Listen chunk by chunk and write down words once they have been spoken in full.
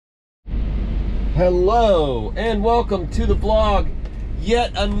Hello and welcome to the vlog.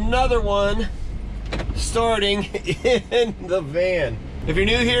 Yet another one starting in the van. If you're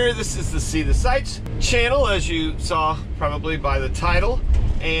new here, this is the See the Sights channel, as you saw probably by the title.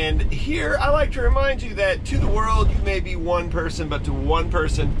 And here I like to remind you that to the world you may be one person, but to one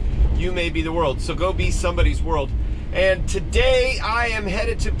person you may be the world. So go be somebody's world. And today I am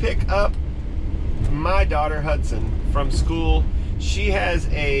headed to pick up my daughter Hudson from school. She has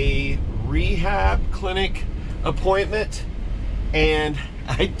a rehab clinic appointment and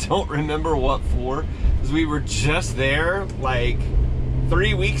I don't remember what for, because we were just there like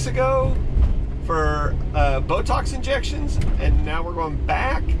 3 weeks ago for Botox injections, and now we're going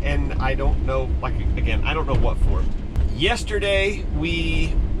back and I don't know, like, again, I don't know what for. Yesterday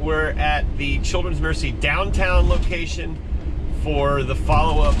we were at the Children's Mercy downtown location for the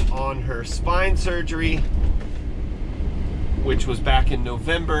follow-up on her spine surgery, which was back in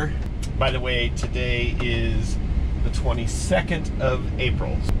November. By the way, today is the 22nd of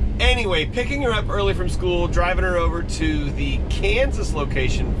April. Anyway, picking her up early from school, driving her over to the Kansas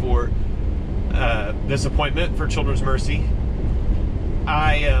location for this appointment for Children's Mercy.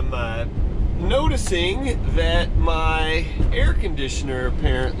 I am noticing that my air conditioner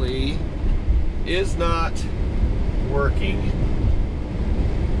apparently is not working.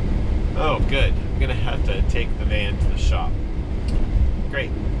 Oh, good. I'm gonna have to take the van to the shop.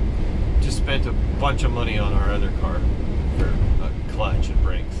 Great. Just spent a bunch of money on our other car for a clutch and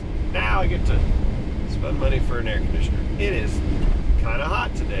brakes. Now I get to spend money for an air conditioner. It is kind of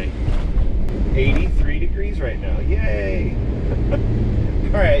hot today. 83 degrees right now. Yay!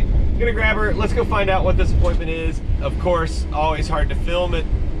 All right, gonna grab her. Let's go find out what this appointment is. Of course, always hard to film at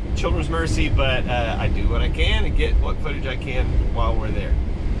Children's Mercy, but I do what I can and get what footage I can while we're there.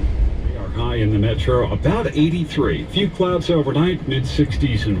 We are high in the metro, about 83. Few clouds overnight,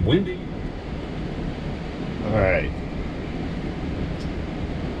 mid-60s and windy. All right.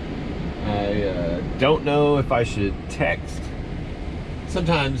 I don't know if I should text.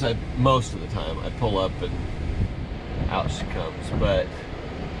 Sometimes, most of the time, I pull up and out she comes, but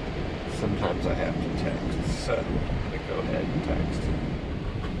sometimes I have to text. So I'm gonna go ahead and text.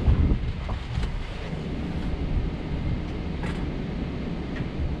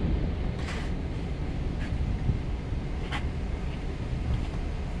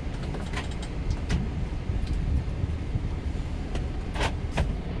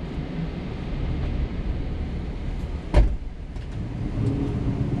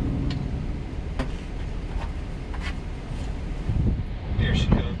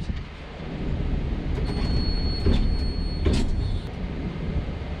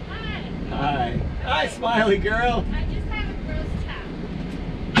 Hi, smiley girl. I just have a gross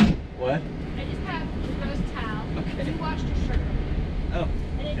towel. What? I just have a gross towel. Okay. You washed your shirt. Oh.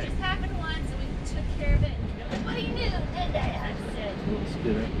 And it just happened once, and we took care of it. And nobody knew, did they? I said. Little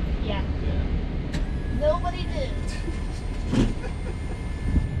spitter. Yeah. Yeah. Nobody knew.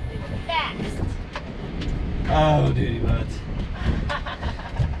 They were fast. Oh, duty butts.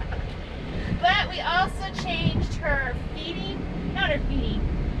 But we also changed her feeding. Not her feeding,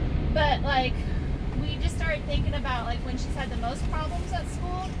 but like, we just started thinking about like when she's had the most problems at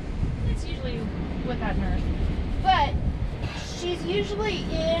school. It's usually with that nurse, but she's usually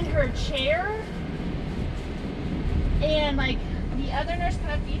in her chair, and like the other nurse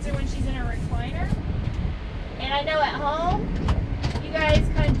kind of feeds her when she's in her recliner. And I know at home you guys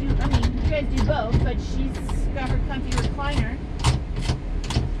kind of do, I mean you guys do both, but she's got her comfy recliner.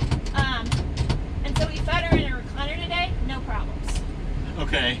 And so we fed her in a recliner today, no problems.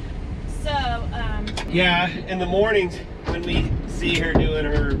 Okay. So, yeah, in the mornings when we see her doing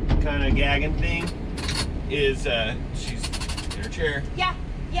her kind of gagging thing, is she's in her chair. yeah.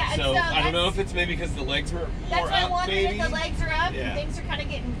 And So I don't know if it's maybe because the legs were that's more why I up, wondered maybe. if the legs are up Yeah. and things are kind of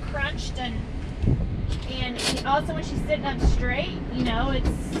getting crunched, and also when she's sitting up straight, you know, it's,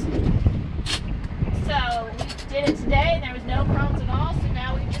 so we did it today and there was no problems at all, so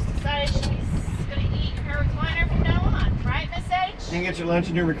now we just decided she's going to eat in her recliner from now on, right, Miss H? You can get your lunch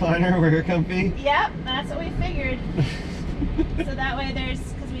in your recliner where you're comfy. Yep, that's what we figured. So that way there's,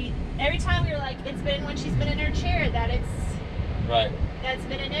 because every time we were like, it's been when she's been in her chair that Right. that's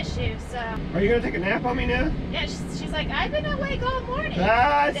been an issue, so. Are you gonna take a nap on me now? Yeah, she's like, I've been awake all morning.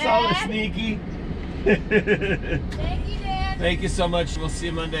 Ah, I saw the Dad. sneaky. Thank you, Dad. Thank you so much. We'll see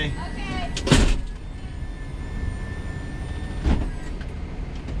you Monday. Okay.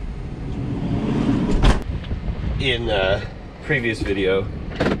 In previous video,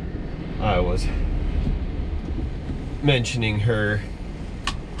 I was mentioning her.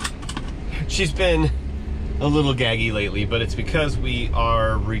 She's been a little gaggy lately, but it's because we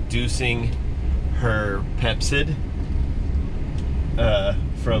are reducing her Pepsid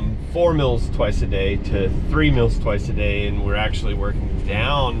from 4 meals twice a day to 3 meals twice a day, and we're actually working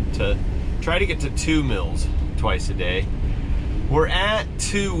down to try to get to 2 meals twice a day. We're at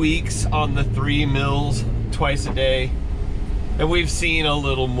 2 weeks on the 3 meals twice a day, and we've seen a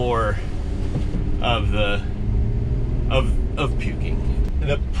little more of the of puking.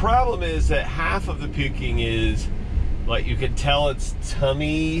 The problem is that half of the puking is, like, you can tell it's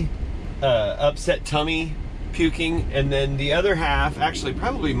tummy, upset tummy puking, and then the other half, actually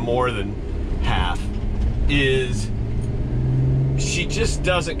probably more than half, is she just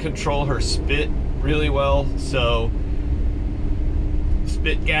doesn't control her spit really well. So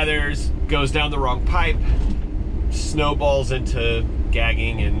spit gathers, goes down the wrong pipe, snowballs into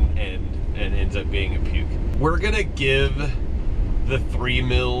gagging, and ends up being a puke. We're gonna give the 3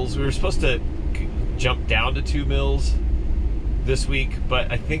 mils. We were supposed to jump down to 2 mils this week,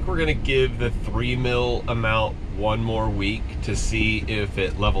 but I think we're gonna give the 3 mil amount one more week to see if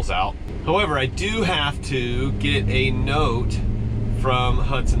it levels out. However, I do have to get a note from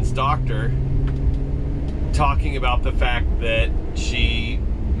Hudson's doctor talking about the fact that she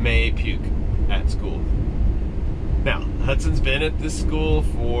may puke at school. Now, Hudson's been at this school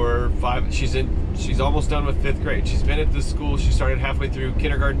for she's almost done with 5th grade. She's been at this school, she started halfway through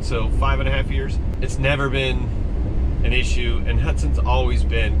kindergarten, so 5.5 years. It's never been an issue, and Hudson's always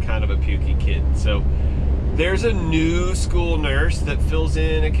been kind of a pukey kid. So there's a new school nurse that fills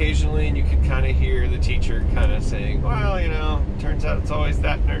in occasionally, and you can kind of hear the teacher kind of saying, well, you know, turns out it's always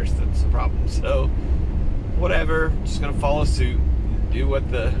that nurse that's the problem. So whatever, I'm just gonna follow suit and do what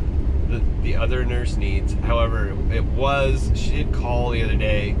the other nurse needs. However, she did call the other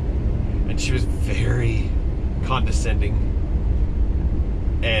day, and she was very condescending,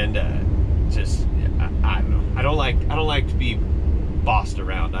 and just, I don't know. I don't like to be bossed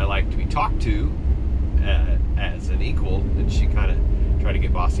around. I like to be talked to as an equal, and she kind of tried to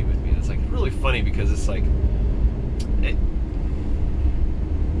get bossy with me. And it's like really funny because it's like,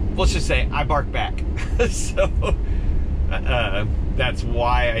 let's just say I bark back. So that's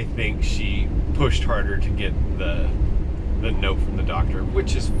why I think she pushed harder to get the note from the doctor,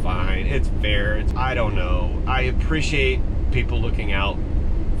 which is fine. It's fair. I don't know. I appreciate people looking out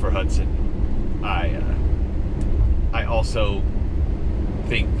for Hudson. I also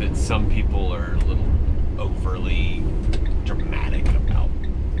think that some people are a little overly dramatic about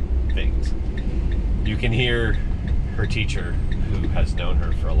things. You can hear her teacher, who has known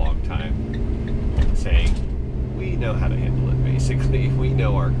her for a long time, saying, we know how to handle it, basically. We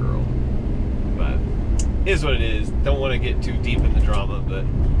know our girl. But it is what it is. Don't want to get too deep in the drama, but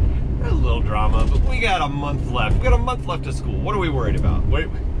a little drama. But we got a month left. We got a month left of school. What are we worried about?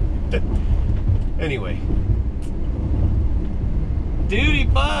 Anyway. Duty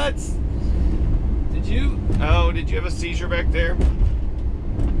butts! Did you have a seizure back there?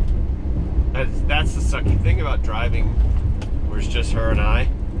 That's the sucky thing about driving where it's just her and I,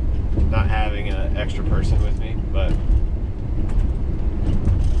 not having an extra person with me, but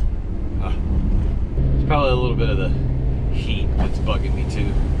it's probably a little bit of the heat that's bugging me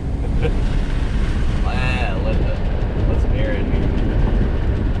too. Wow, let's air in here.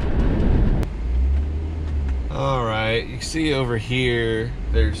 All right, you see over here,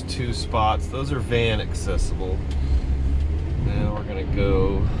 there's 2 spots. Those are van accessible. Now we're gonna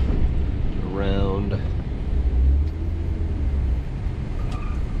go around,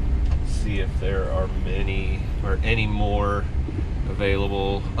 see if there are many or any more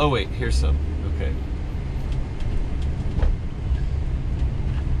available. Oh wait, here's some. Okay.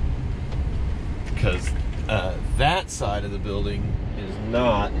 Because that side of the building is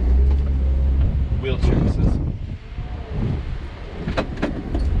not wheelchair accessible.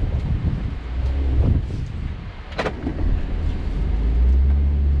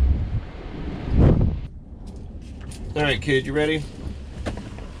 All right, kid, you ready?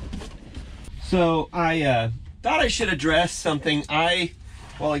 So I thought I should address something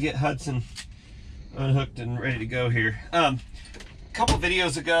while I get Hudson unhooked and ready to go here. A couple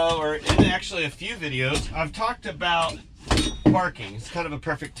videos ago, or actually a few videos, I've talked about parking. It's kind of a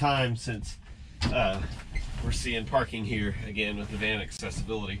perfect time since we're seeing parking here again with the van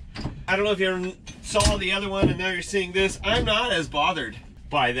accessibility. I don't know if you ever saw the other one and now you're seeing this. I'm not as bothered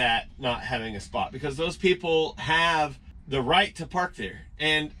by that not having a spot, because those people have the right to park there.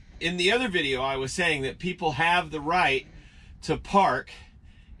 And in the other video, I was saying that people have the right to park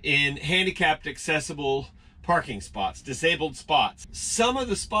in handicapped accessible parking spots, disabled spots. Some of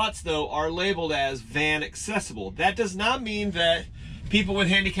the spots, though, are labeled as van accessible. That does not mean that people with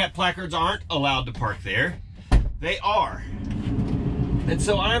handicap placards aren't allowed to park there. They are. And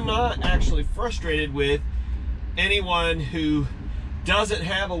so I'm not actually frustrated with anyone who doesn't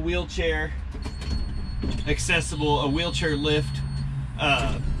have a wheelchair accessible, a wheelchair lift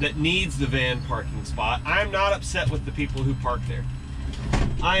that needs the van parking spot. I'm not upset with the people who park there.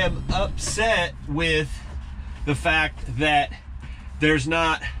 I am upset with the fact that there's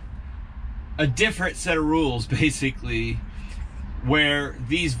not a different set of rules, basically, where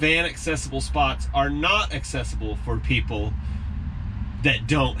these van accessible spots are not accessible for people that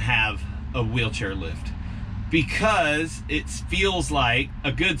don't have a wheelchair lift. Because it feels like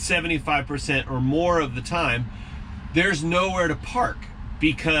a good 75% or more of the time, there's nowhere to park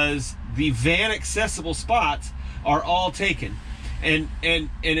because the van accessible spots are all taken. And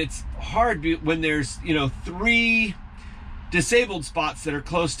it's hard when there's, you know, 3 disabled spots that are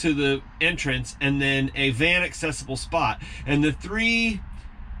close to the entrance and then a van accessible spot. And the 3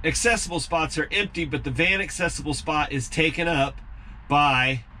 accessible spots are empty, but the van accessible spot is taken up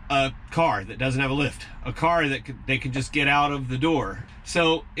by a car that doesn't have a lift, a car that they can just get out of the door.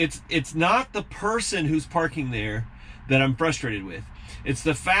 So it's not the person who's parking there that I'm frustrated with. It's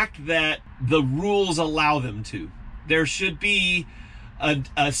the fact that the rules allow them to. There should be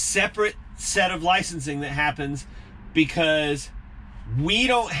a separate set of licensing that happens, because we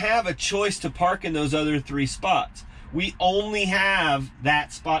don't have a choice to park in those other 3 spots. We only have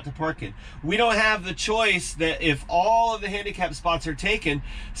that spot to park in. We don't have the choice that if all of the handicap spots are taken,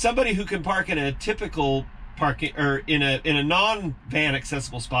 somebody who can park in a typical parking or in a non-van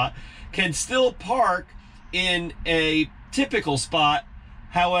accessible spot can still park in a typical spot.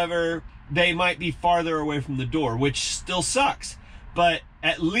 However, they might be farther away from the door, which still sucks, but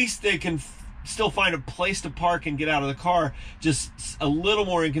at least they can still find a place to park and get out of the car, just a little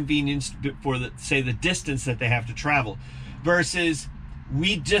more inconvenience for say the distance that they have to travel, versus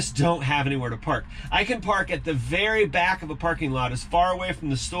we just don't have anywhere to park. I can park at the very back of a parking lot as far away from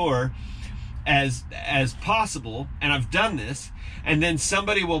the store as possible, and I've done this, and then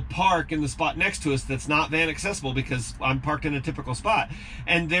somebody will park in the spot next to us that's not van accessible because I'm parked in a typical spot,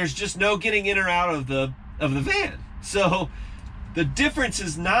 and there's just no getting in or out of the van. So the difference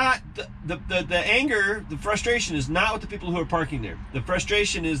is not the anger, the frustration is not with the people who are parking there. The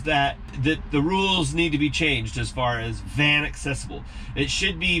frustration is that the rules need to be changed as far as van accessible. It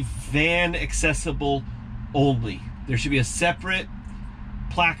should be van accessible only. There should be a separate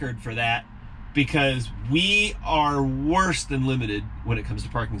placard for that, because we are worse than limited when it comes to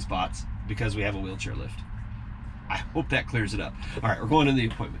parking spots because we have a wheelchair lift. I hope that clears it up. All right, we're going to the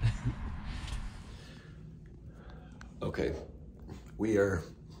appointment. Okay. We are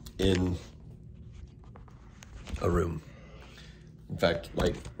in a room. In fact,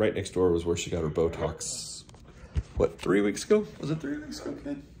 like right next door was where she got her Botox, what, 3 weeks ago? Was it 3 weeks ago,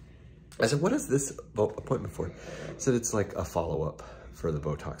 kid? I said, what is this appointment for? I said, it's like a follow-up for the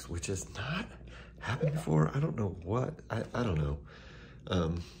Botox, which has not happened before. I don't know what, I don't know.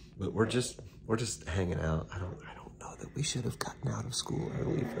 But we're just hanging out. I don't know that we should have gotten out of school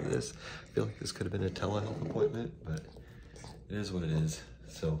early for this. I feel like this could have been a telehealth appointment, but it is what it is.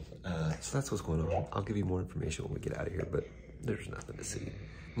 So that's what's going on. I'll give you more information when we get out of here, but there's nothing to see.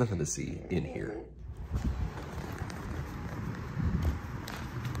 Nothing to see in here.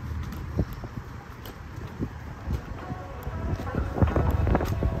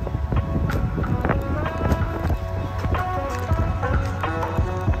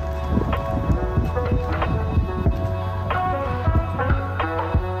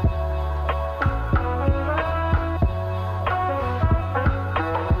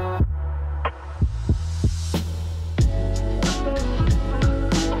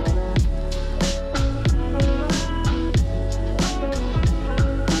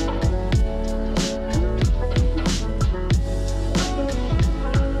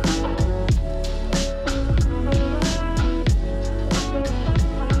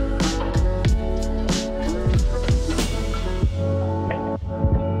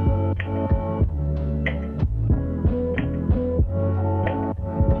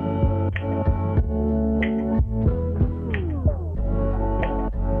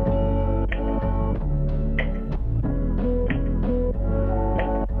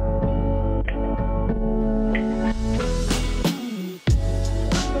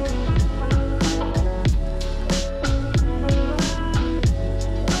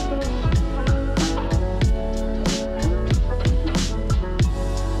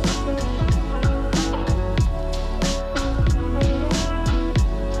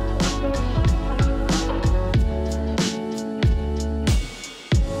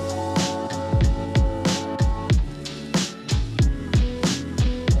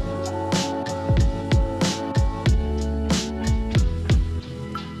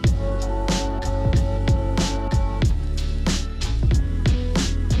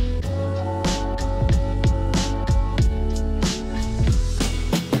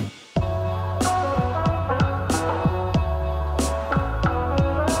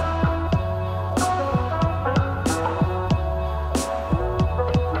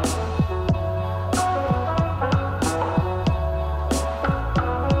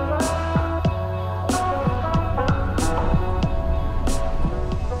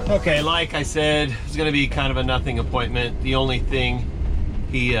 Okay, like I said, it's gonna be kind of a nothing appointment. The only thing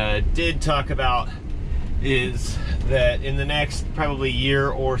he did talk about is that in the next probably year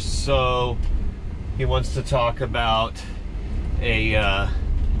or so, he wants to talk about a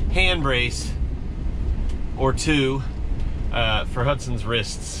hand brace or two for Hudson's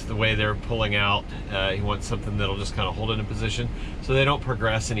wrists, the way they're pulling out. He wants something that'll just kind of hold it in position so they don't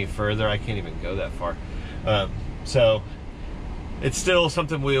progress any further. I can't even go that far. So it's still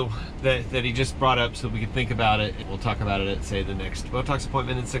something that he just brought up so we can think about it. We'll talk about it at, say, the next Botox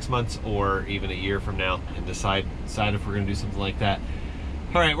appointment in 6 months or even a year from now and decide if we're gonna do something like that.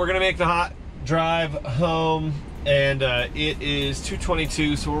 All right, we're gonna make the hot drive home, and it is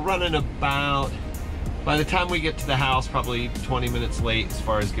 2:22, so we're running about, by the time we get to the house, probably 20 minutes late as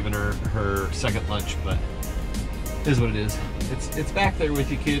far as giving her second lunch, but it is what it is. It's back there with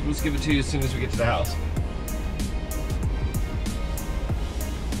you, kid. Let's give it to you as soon as we get to the house.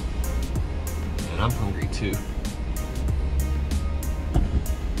 And I'm hungry too.